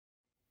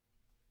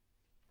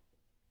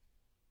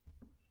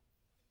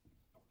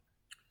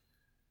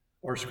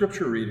Our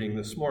scripture reading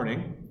this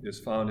morning is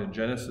found in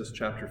Genesis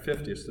chapter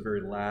 50. It's the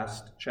very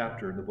last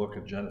chapter in the book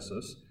of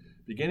Genesis,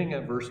 beginning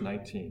at verse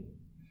 19.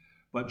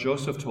 But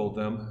Joseph told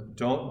them,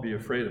 "Don't be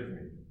afraid of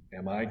me.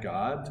 Am I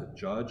God to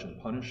judge and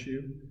punish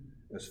you?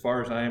 As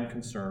far as I am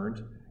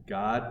concerned,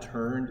 God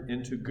turned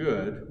into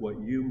good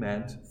what you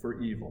meant for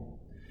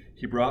evil.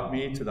 He brought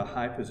me to the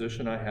high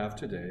position I have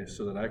today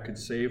so that I could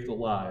save the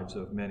lives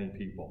of many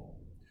people.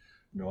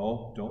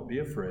 No, don't be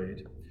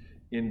afraid.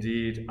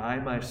 Indeed, I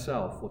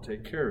myself will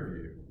take care of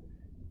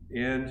you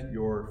and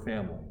your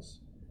families."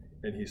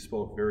 And he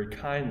spoke very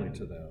kindly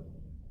to them,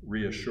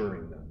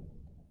 reassuring them.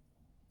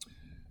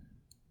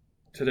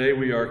 Today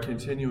we are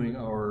continuing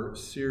our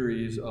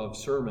series of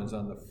sermons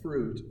on the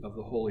fruit of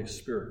the Holy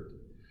Spirit.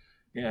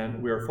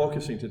 And we are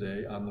focusing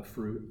today on the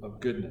fruit of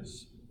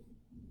goodness.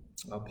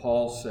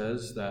 Paul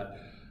says that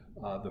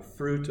the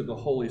fruit of the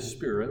Holy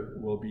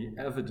Spirit will be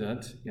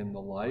evident in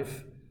the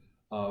life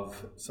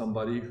of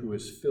somebody who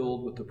is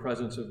filled with the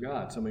presence of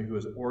God, somebody who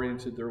has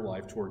oriented their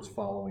life towards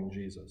following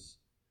Jesus.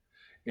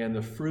 And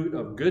the fruit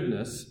of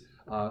goodness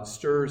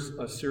stirs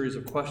a series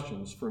of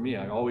questions for me.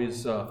 I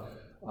always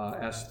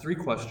ask three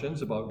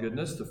questions about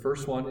goodness. The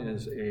first one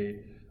is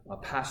a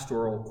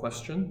pastoral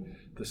question.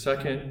 The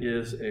second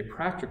is a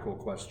practical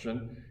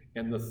question.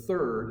 And the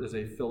third is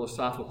a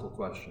philosophical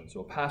question.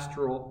 So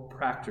pastoral,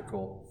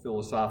 practical,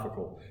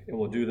 philosophical. And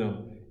we'll do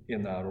them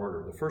in that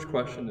order. The first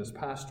question is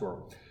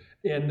pastoral.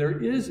 And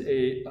there is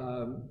a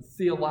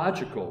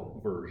theological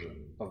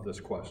version of this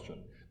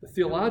question. The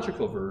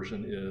theological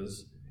version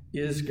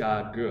is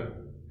God good?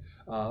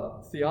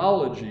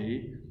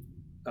 Theology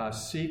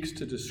seeks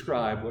to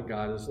describe what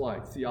God is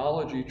like.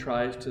 Theology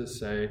tries to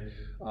say,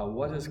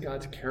 what is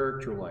God's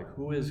character like?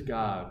 Who is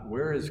God?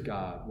 Where is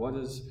God? What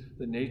is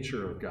the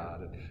nature of God?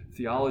 And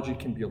theology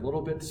can be a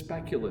little bit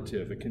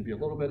speculative. It can be a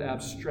little bit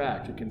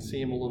abstract. It can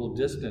seem a little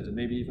distant and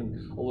maybe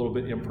even a little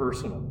bit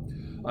impersonal.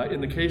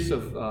 In the case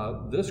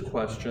of this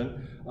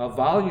question,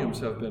 volumes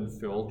have been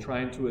filled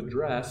trying to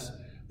address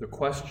the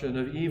question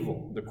of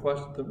evil. The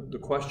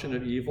question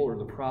of evil, or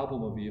the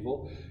problem of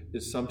evil,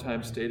 is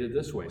sometimes stated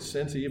this way.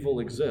 Since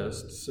evil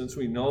exists, since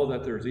we know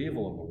that there's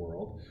evil in the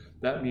world,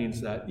 that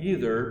means that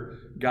either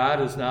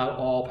God is not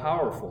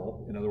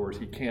all-powerful, in other words,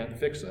 he can't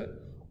fix it,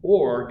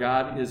 or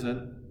God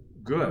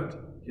isn't good.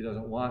 He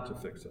doesn't want to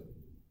fix it.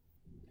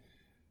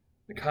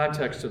 The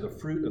context of the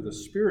fruit of the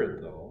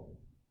Spirit, though,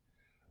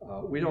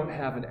 we don't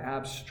have an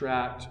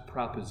abstract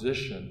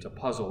proposition to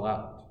puzzle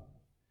out.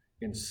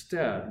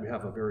 Instead, we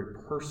have a very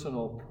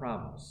personal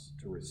promise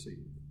to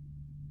receive.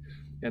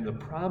 And the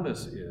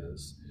promise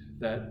is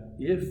that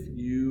if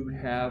you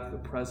have the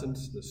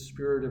presence, the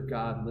Spirit of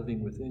God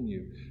living within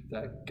you,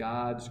 that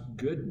God's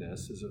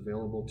goodness is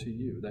available to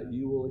you, that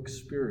you will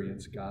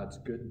experience God's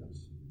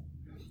goodness.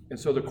 And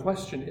so the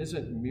question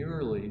isn't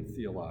merely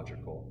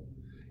theological,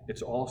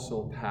 it's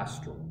also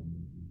pastoral.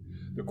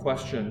 The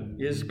question,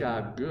 is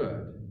God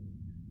good,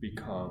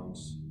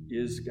 becomes,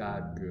 is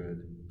God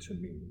good to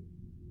me?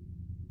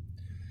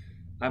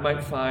 I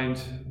might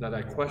find that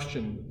I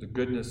question the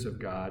goodness of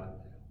God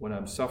when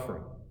I'm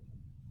suffering.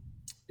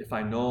 If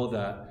I know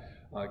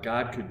that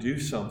God could do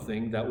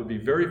something that would be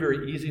very,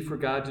 very easy for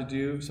God to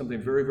do,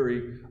 something very,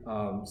 very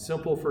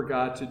simple for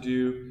God to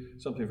do,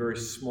 something very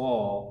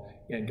small,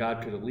 and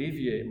God could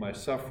alleviate my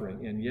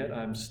suffering, and yet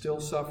I'm still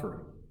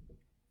suffering.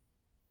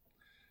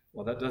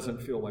 Well, that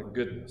doesn't feel like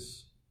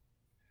goodness.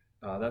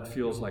 That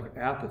feels like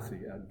apathy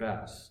at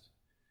best,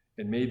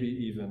 and maybe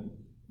even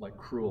like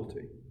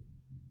cruelty.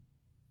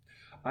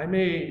 I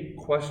may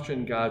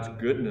question God's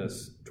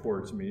goodness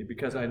towards me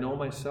because I know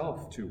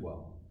myself too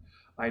well.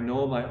 I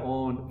know my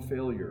own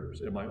failures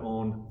and my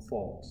own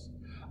faults.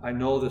 I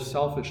know the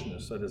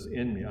selfishness that is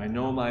in me. I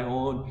know my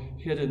own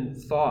hidden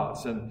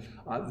thoughts. And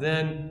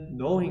then,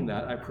 knowing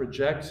that, I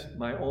project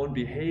my own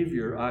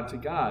behavior onto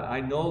God.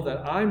 I know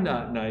that I'm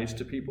not nice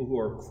to people who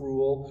are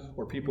cruel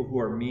or people who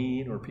are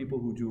mean or people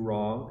who do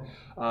wrong.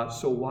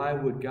 So why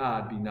would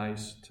God be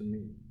nice to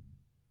me?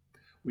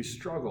 We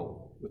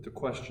struggle with the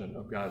question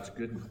of God's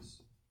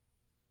goodness.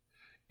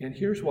 And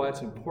here's why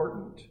it's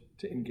important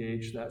to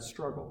engage that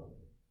struggle.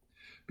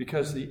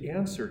 Because the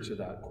answer to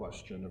that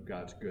question of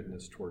God's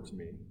goodness towards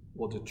me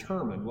will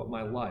determine what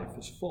my life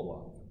is full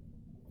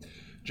of.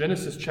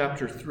 Genesis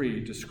chapter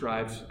 3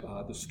 describes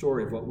the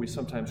story of what we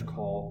sometimes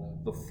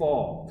call the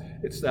fall.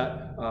 It's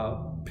that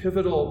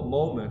pivotal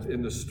moment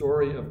in the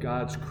story of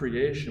God's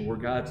creation where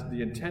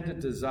the intended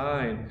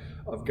design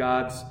of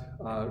God's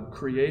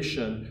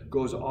creation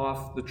goes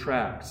off the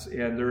tracks,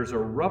 and there's a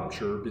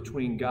rupture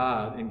between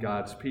God and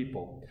God's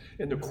people.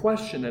 And the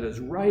question that is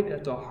right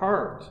at the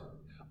heart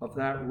of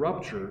that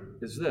rupture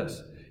is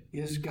this: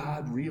 is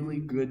God really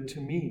good to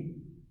me?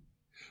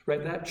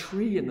 Right? That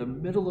tree in the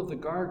middle of the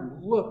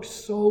garden looks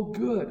so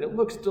good. It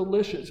looks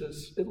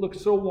delicious. It looks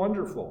so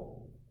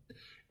wonderful.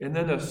 And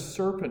then a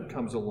serpent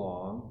comes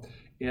along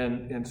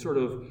and sort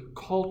of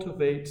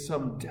cultivates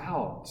some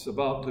doubts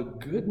about the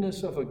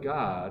goodness of a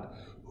God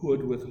who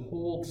would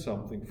withhold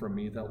something from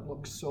me that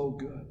looks so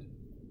good.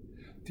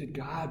 did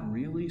God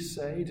really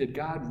say? Did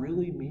God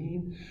really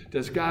mean?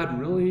 Does God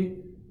really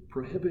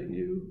prohibit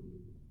you?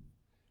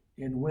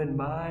 And when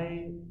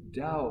my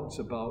doubts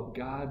about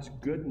God's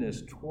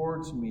goodness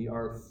towards me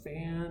are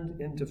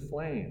fanned into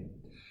flame,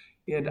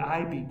 and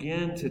I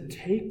begin to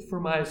take for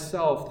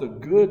myself the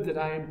good that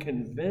I am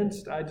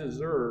convinced I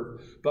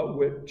deserve, but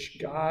which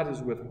God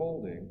is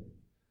withholding,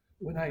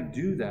 when I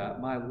do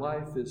that, my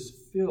life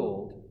is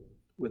filled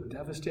with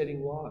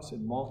devastating loss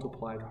and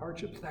multiplied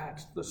hardships.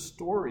 That's the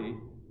story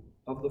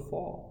of the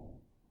fall.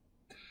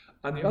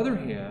 On the other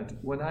hand,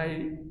 when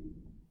I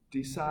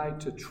decide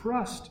to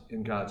trust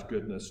in God's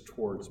goodness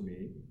towards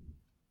me,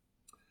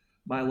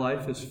 my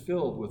life is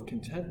filled with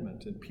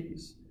contentment and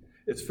peace.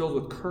 It's filled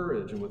with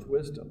courage and with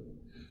wisdom.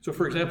 So,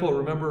 for example,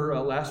 remember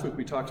last week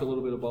we talked a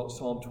little bit about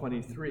Psalm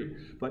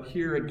 23, but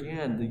here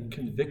again, the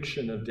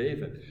conviction of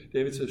David.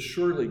 David says,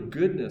 surely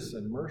goodness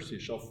and mercy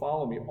shall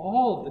follow me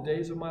all of the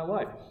days of my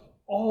life.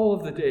 All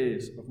of the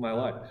days of my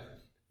life.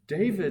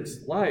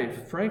 David's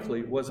life,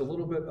 frankly, was a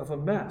little bit of a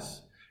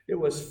mess. It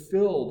was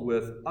filled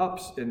with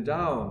ups and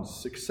downs,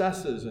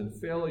 successes and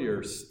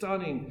failures,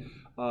 stunning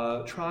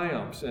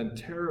triumphs and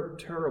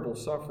terrible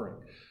suffering.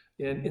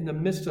 And in the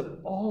midst of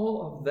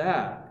all of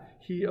that,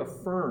 he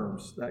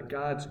affirms that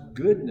God's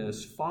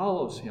goodness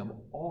follows him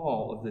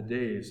all of the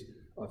days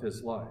of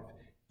his life,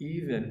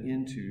 even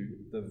into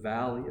the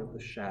valley of the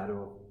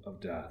shadow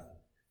of death.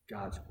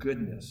 God's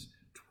goodness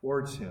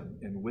towards him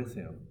and with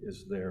him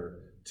is there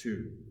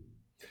too.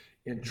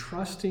 And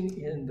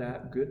trusting in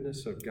that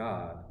goodness of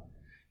God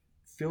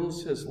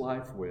fills his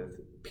life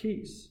with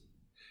peace.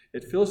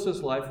 It fills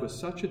his life with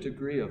such a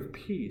degree of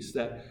peace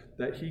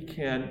that he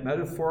can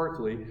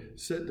metaphorically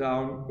sit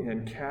down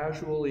and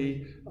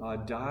casually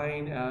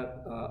dine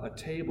at a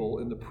table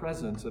in the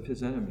presence of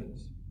his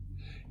enemies.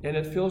 And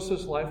it fills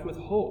his life with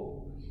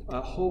hope,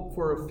 hope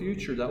for a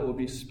future that will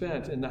be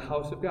spent in the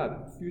house of God,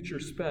 a future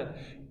spent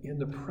in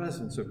the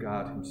presence of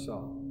God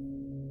himself.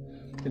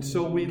 And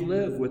so we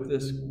live with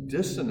this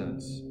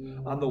dissonance.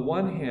 On the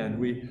one hand,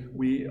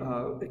 we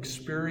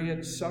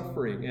experience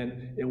suffering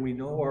and we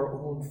know our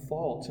own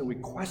faults and we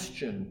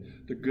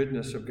question the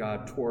goodness of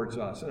God towards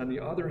us. And on the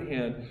other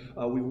hand,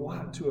 we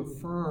want to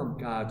affirm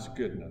God's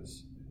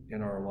goodness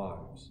in our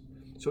lives.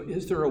 So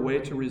is there a way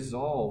to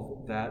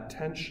resolve that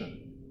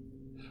tension?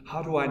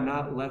 How do I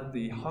not let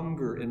the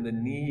hunger and the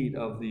need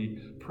of the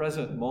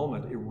present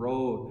moment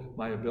erode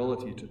my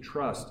ability to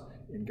trust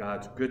in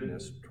God's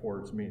goodness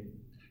towards me?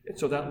 And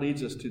so that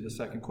leads us to the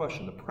second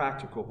question, the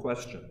practical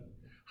question.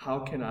 How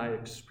can I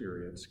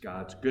experience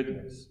God's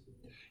goodness?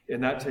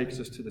 And that takes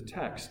us to the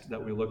text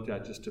that we looked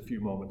at just a few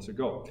moments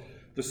ago.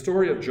 The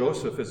story of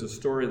Joseph is a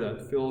story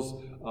that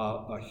fills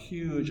a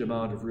huge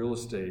amount of real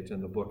estate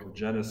in the book of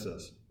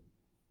Genesis.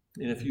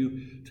 And if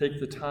you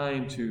take the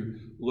time to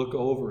look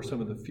over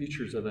some of the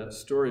features of that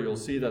story, you'll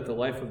see that the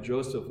life of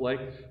Joseph,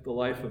 like the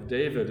life of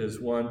David,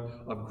 is one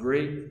of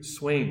great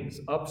swings,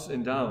 ups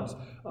and downs.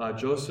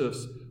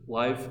 Joseph's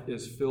life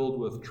is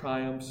filled with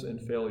triumphs and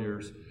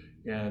failures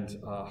and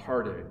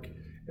heartache.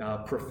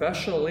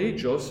 Professionally,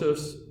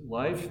 Joseph's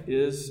life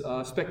is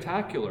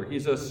spectacular.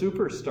 He's a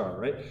superstar,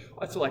 right?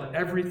 It's like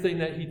everything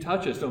that he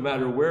touches, no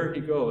matter where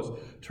he goes,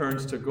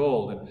 turns to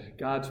gold. And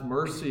God's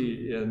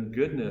mercy and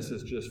goodness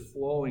is just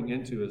flowing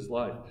into his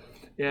life.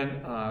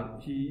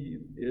 And he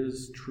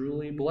is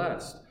truly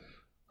blessed.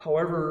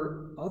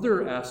 However,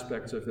 other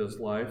aspects of his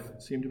life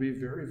seem to be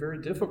very,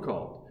 very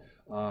difficult.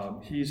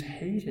 He's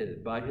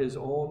hated by his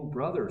own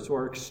brothers who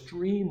are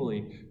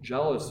extremely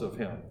jealous of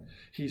him.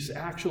 He's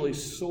actually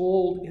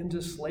sold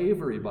into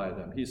slavery by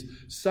them. He's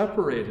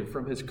separated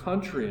from his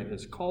country and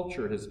his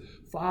culture, his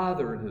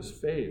father and his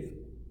faith.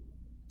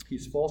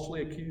 He's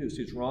falsely accused.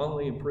 He's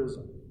wrongly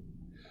imprisoned.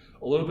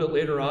 A little bit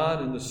later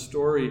on in the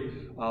story,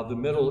 the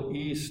Middle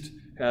East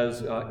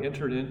has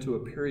entered into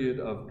a period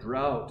of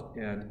drought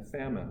and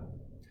famine.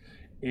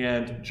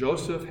 And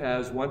Joseph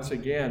has once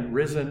again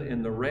risen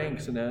in the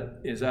ranks and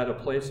is at a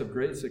place of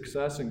great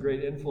success and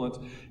great influence.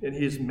 And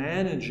he's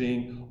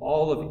managing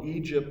all of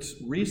Egypt's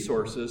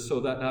resources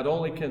so that not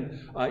only can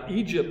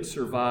Egypt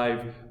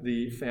survive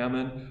the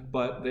famine,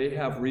 but they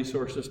have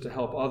resources to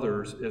help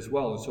others as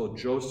well. And so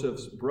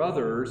Joseph's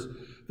brothers,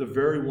 the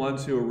very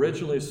ones who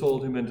originally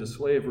sold him into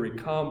slavery,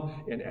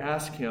 come and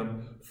ask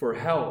him for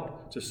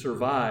help to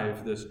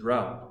survive this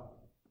drought.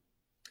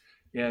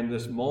 And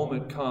this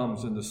moment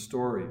comes in the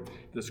story,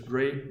 this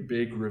great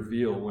big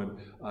reveal when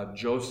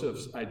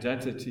Joseph's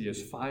identity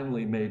is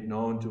finally made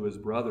known to his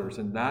brothers.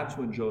 And that's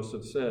when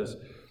Joseph says,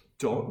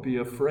 "Don't be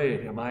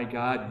afraid. Am I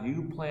God?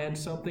 You planned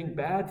something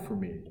bad for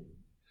me,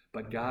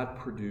 but God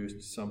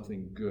produced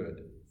something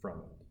good from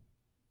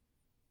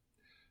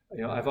it."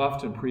 You know, I've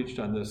often preached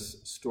on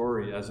this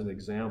story as an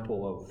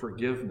example of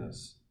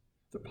forgiveness,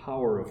 the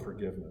power of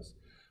forgiveness.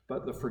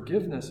 But the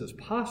forgiveness is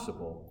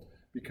possible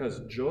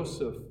because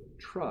Joseph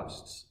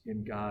trusts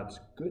in God's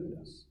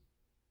goodness.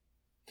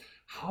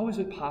 How is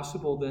it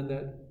possible then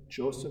that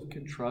Joseph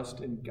can trust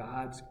in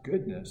God's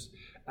goodness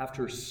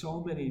after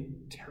so many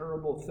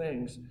terrible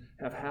things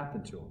have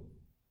happened to him?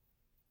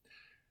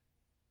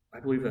 I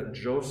believe that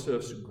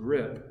Joseph's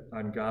grip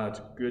on God's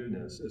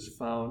goodness is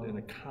found in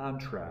a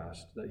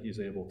contrast that he's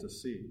able to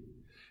see.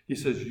 He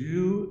says,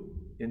 you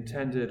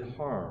intended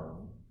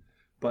harm,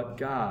 but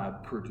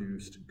God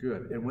produced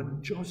good. And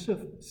when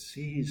Joseph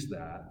sees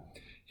that,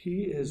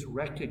 he is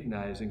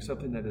recognizing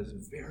something that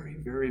is very,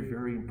 very,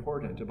 very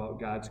important about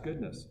God's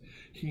goodness.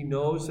 He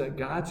knows that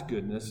God's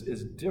goodness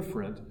is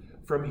different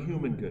from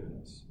human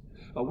goodness.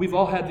 We've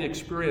all had the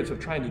experience of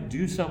trying to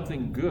do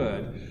something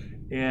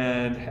good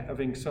and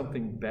having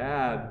something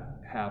bad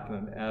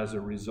happen as a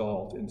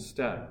result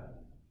instead.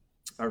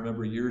 I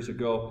remember years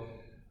ago,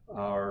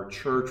 our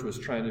church was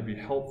trying to be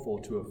helpful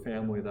to a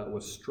family that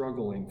was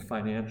struggling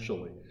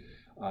financially.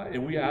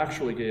 And we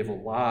actually gave a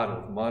lot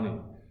of money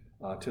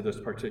to this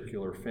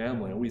particular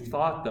family. And we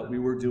thought that we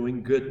were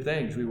doing good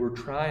things. We were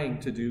trying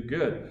to do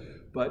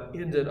good, but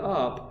ended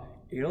up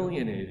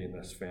alienating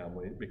this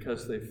family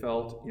because they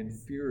felt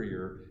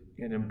inferior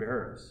and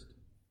embarrassed.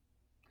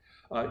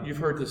 You've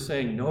heard the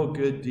saying, no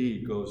good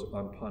deed goes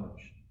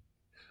unpunished.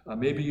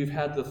 Maybe you've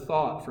had the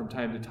thought from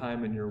time to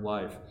time in your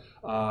life,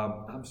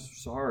 I'm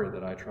sorry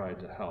that I tried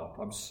to help.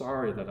 I'm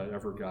sorry that I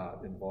ever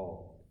got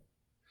involved.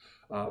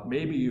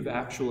 Maybe you've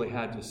actually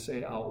had to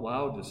say out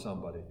loud to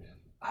somebody,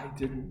 I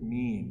didn't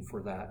mean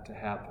for that to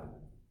happen.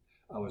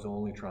 I was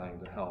only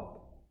trying to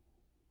help.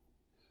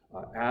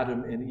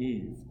 Adam and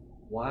Eve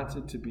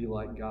wanted to be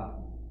like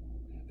God.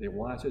 They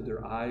wanted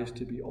their eyes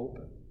to be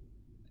open.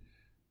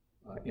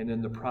 And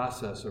in the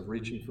process of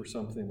reaching for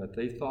something that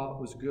they thought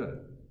was good,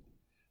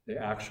 they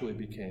actually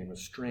became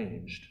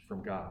estranged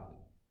from God.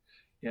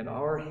 In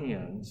our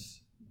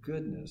hands,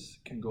 goodness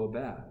can go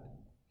bad.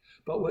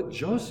 But what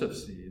Joseph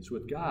sees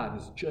with God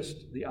is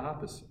just the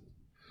opposite.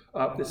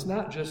 It's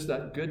not just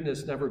that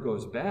goodness never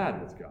goes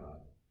bad with God,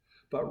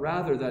 but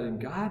rather that in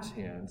God's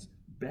hands,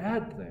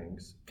 bad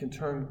things can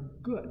turn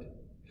good.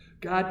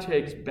 God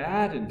takes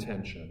bad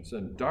intentions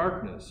and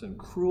darkness and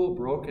cruel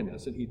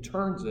brokenness, and he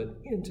turns it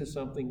into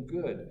something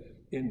good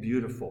and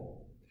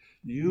beautiful.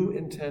 You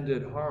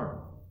intended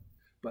harm,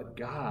 but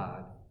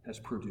God has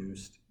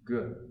produced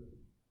good.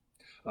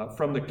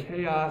 From the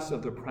chaos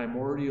of the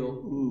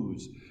primordial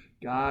ooze,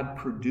 God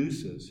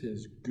produces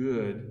his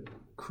good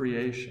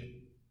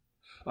creation.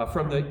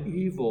 From the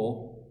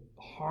evil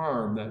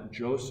harm that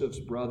Joseph's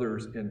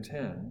brothers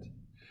intend,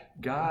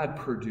 God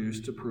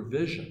produced a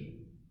provision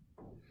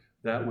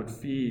that would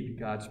feed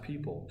God's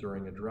people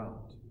during a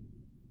drought.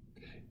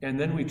 And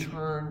then we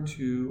turn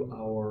to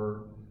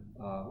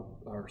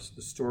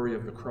the story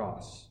of the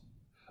cross.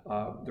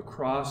 The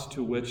cross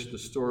to which the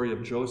story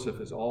of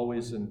Joseph is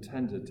always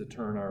intended to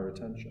turn our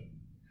attention.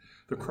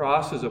 The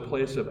cross is a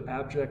place of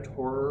abject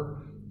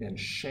horror and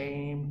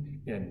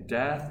shame and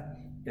death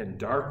and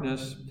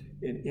darkness.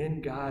 And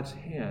in God's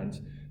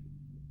hands,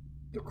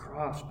 the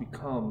cross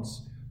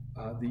becomes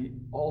the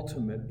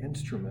ultimate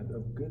instrument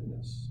of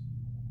goodness.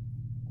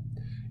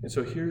 And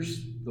so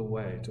here's the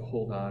way to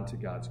hold on to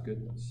God's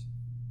goodness.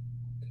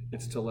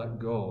 It's to let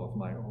go of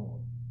my own.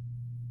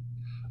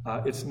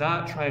 It's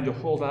not trying to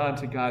hold on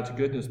to God's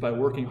goodness by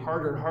working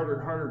harder and harder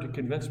and harder to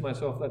convince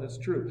myself that it's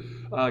true.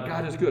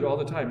 God is good all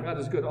the time. God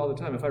is good all the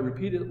time. If I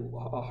repeat it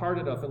hard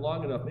enough and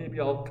long enough, maybe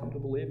I'll come to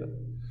believe it.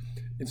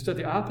 Instead,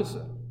 the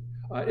opposite.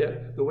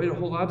 The way to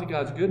hold on to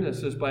God's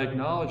goodness is by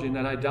acknowledging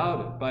that I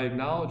doubt it, by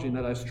acknowledging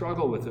that I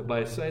struggle with it,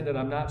 by saying that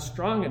I'm not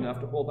strong enough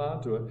to hold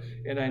on to it,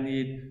 and I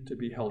need to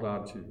be held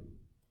on to.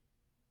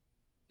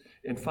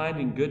 And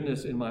finding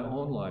goodness in my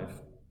own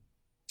life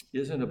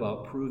isn't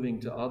about proving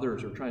to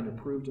others or trying to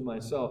prove to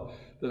myself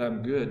that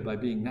I'm good by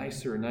being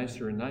nicer and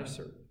nicer and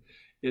nicer.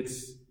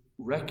 It's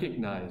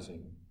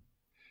recognizing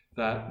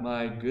that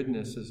my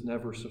goodness is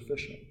never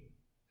sufficient.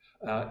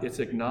 It's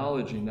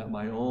acknowledging that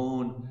my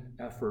own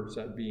efforts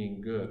at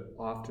being good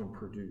often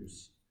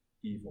produce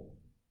evil.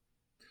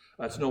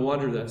 It's no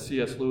wonder that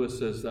C.S. Lewis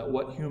says that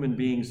what human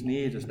beings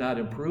need is not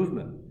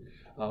improvement.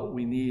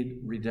 We need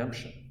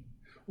redemption.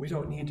 We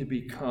don't need to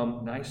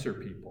become nicer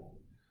people.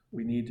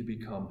 We need to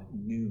become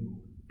new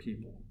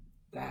people.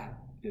 That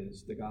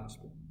is the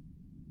gospel.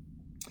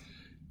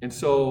 And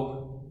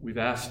so we've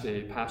asked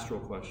a pastoral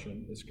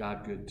question, is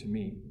God good to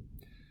me?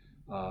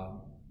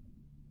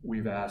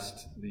 We've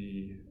asked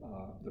the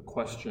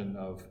question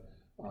of,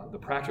 the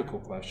practical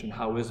question,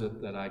 how is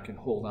it that I can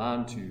hold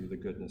on to the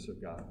goodness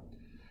of God?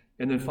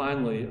 And then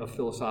finally, a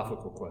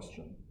philosophical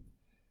question.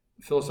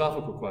 The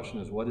philosophical question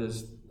is, what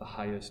is the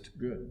highest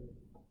good?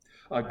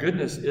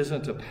 Goodness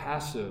isn't a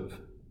passive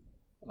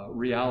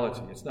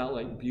reality. It's not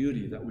like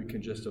beauty that we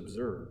can just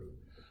observe.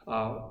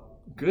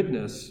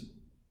 Goodness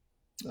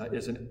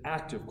is an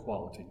active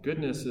quality.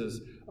 Goodness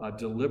is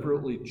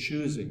deliberately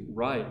choosing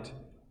right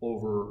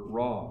over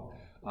wrong.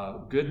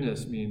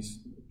 Goodness means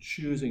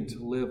choosing to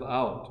live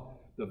out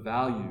the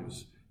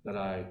values that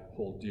I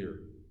hold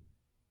dear.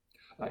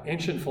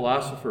 Ancient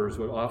philosophers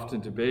would often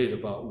debate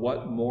about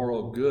what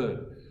moral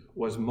good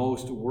was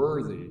most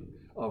worthy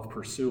of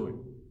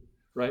pursuing,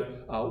 right?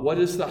 What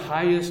is the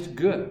highest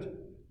good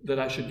that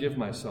I should give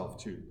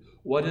myself to?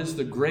 What is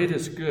the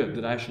greatest good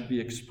that I should be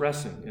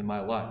expressing in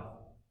my life?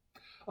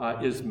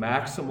 Is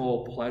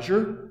maximal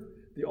pleasure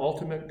the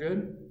ultimate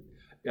good?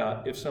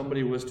 If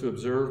somebody was to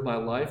observe my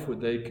life,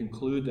 would they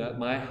conclude that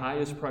my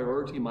highest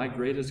priority, my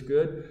greatest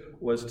good,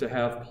 was to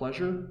have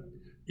pleasure,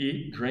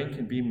 eat, drink,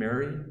 and be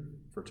merry,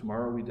 for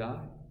tomorrow we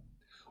die?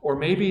 Or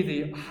maybe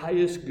the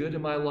highest good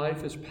in my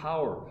life is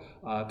power,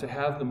 to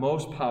have the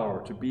most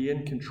power, to be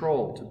in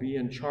control, to be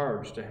in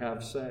charge, to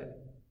have say.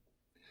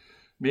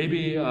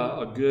 Maybe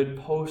a good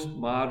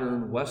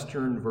postmodern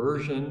Western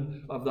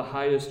version of the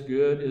highest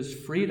good is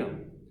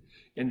freedom.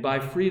 And by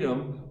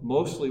freedom,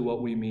 mostly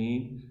what we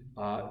mean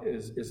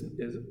is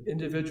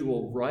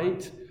individual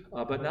right,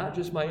 but not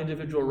just my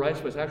individual rights,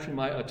 but it's actually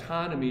my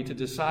autonomy to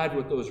decide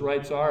what those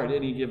rights are at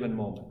any given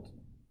moment.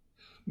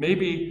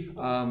 Maybe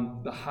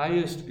the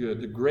highest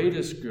good, the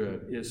greatest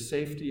good, is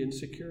safety and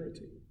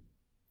security.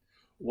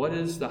 What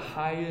is the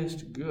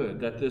highest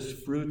good that this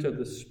fruit of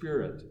the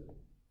Spirit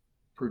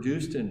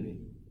produced in me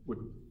would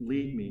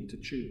lead me to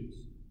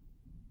choose?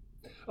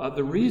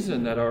 The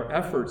reason that our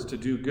efforts to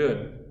do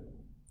good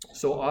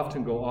so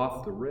often go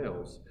off the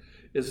rails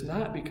is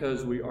not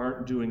because we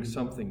aren't doing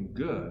something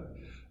good,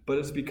 but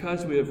it's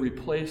because we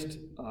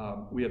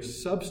have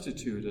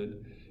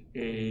substituted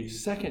a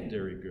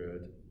secondary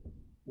good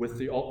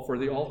for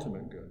the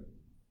ultimate good.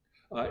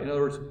 In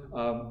other words,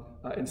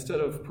 instead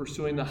of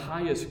pursuing the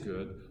highest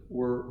good,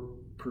 we're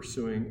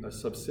pursuing a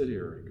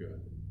subsidiary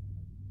good.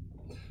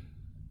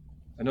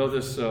 I know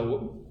this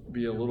will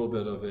be a little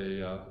bit of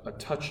a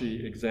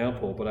touchy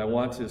example, but I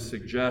want to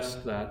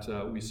suggest that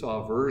we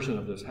saw a version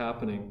of this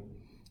happening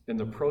in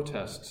the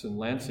protests in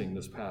Lansing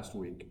this past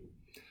week.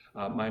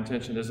 My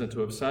intention isn't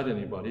to upset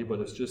anybody, but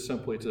it's just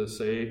simply to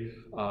say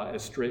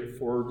as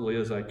straightforwardly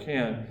as I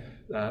can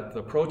that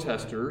the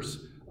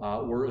protesters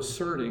were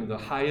asserting the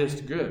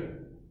highest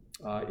good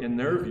in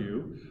their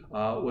view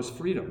was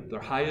freedom.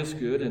 Their highest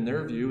good in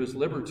their view is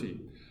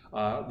liberty.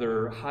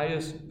 The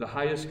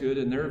highest good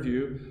in their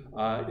view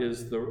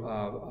is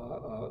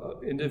the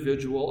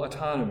individual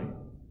autonomy.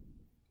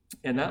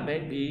 And that may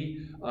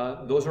be,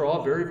 those are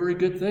all very, very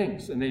good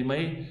things, and they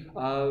may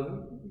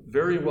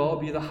very well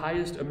be the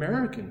highest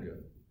American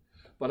good.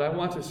 But I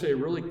want to say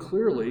really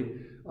clearly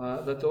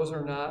that those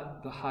are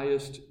not the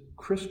highest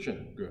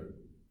Christian good.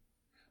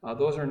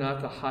 Those are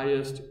not the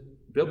highest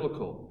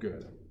biblical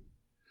good.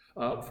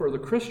 For the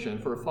Christian,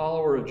 for a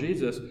follower of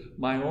Jesus,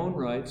 my own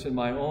rights and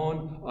my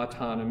own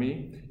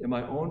autonomy and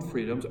my own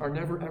freedoms are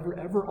never, ever,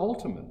 ever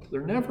ultimate.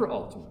 They're never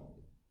ultimate.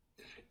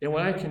 And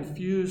when I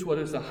confuse what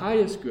is the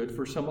highest good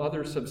for some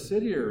other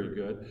subsidiary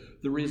good,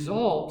 the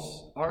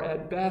results are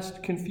at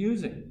best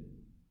confusing.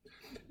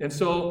 And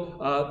so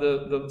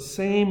the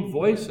same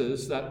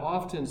voices that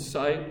often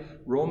cite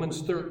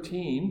Romans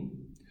 13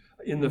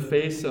 in the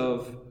face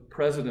of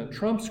President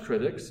Trump's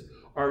critics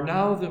are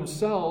now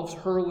themselves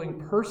hurling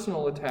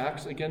personal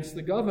attacks against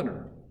the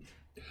governor.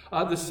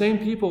 The same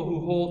people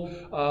who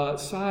hold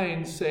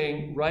signs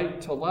saying right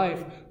to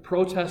life,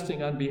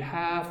 protesting on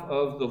behalf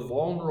of the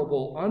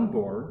vulnerable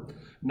unborn,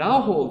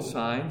 now hold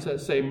signs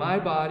that say my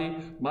body,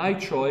 my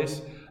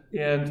choice,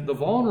 and the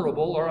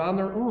vulnerable are on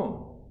their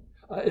own.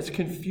 It's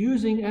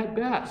confusing at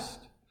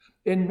best,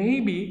 and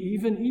maybe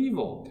even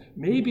evil.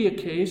 Maybe a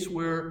case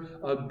where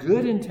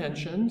good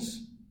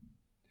intentions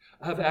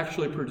have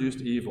actually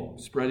produced evil,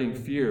 spreading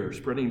fear,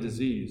 spreading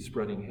disease,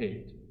 spreading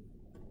hate.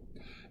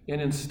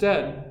 And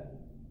instead,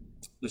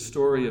 the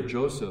story of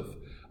Joseph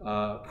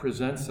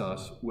presents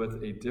us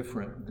with a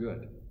different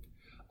good,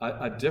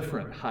 a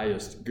different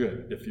highest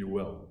good, if you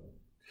will.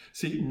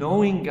 See,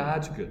 knowing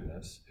God's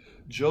goodness,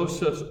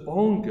 Joseph's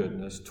own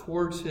goodness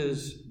towards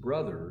his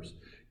brothers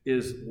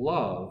is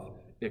love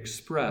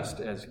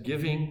expressed as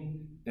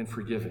giving and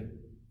forgiving.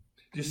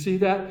 Do you see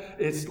that?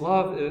 It's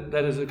love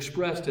that is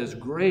expressed as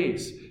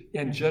grace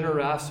and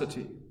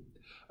generosity.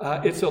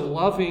 It's a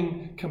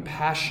loving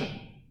compassion.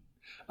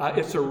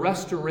 It's a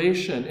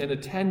restoration and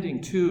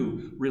attending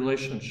to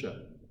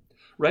relationship.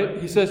 Right?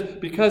 He says,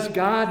 because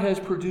God has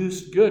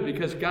produced good,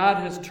 because God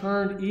has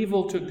turned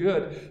evil to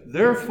good,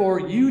 therefore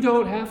you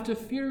don't have to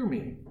fear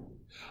me.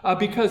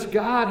 Because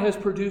God has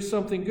produced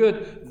something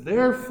good,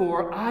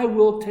 therefore I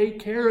will take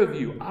care of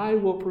you. I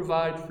will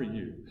provide for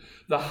you.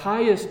 The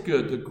highest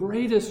good, the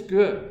greatest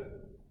good,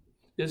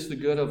 is the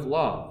good of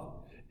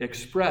love,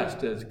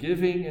 expressed as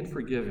giving and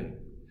forgiving.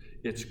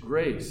 It's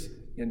grace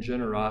and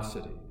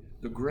generosity.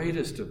 The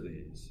greatest of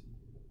these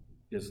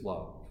is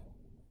love.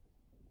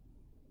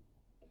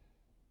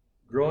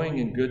 Growing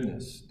in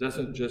goodness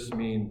doesn't just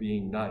mean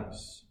being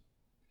nice.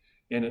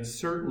 And it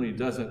certainly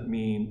doesn't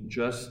mean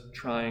just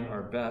trying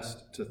our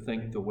best to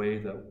live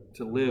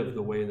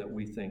the way that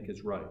we think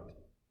is right.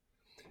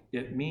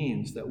 It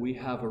means that we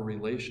have a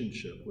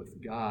relationship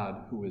with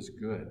God who is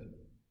good.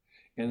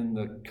 And in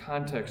the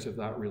context of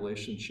that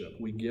relationship,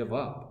 we give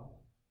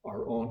up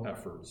our own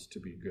efforts to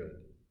be good.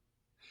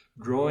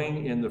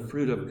 Growing in the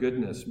fruit of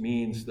goodness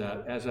means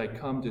that as I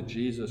come to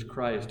Jesus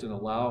Christ and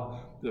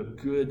allow the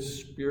good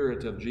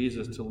Spirit of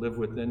Jesus to live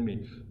within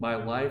me, my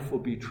life will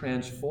be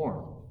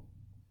transformed.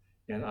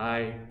 And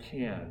I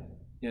can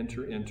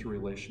enter into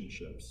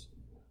relationships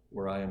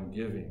where I am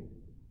giving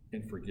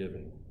and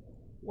forgiving,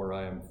 where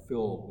I am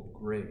filled with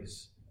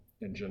grace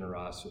and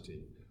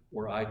generosity,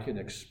 where I can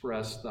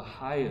express the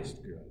highest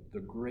good,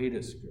 the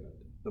greatest good,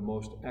 the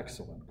most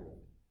excellent good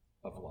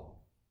of love.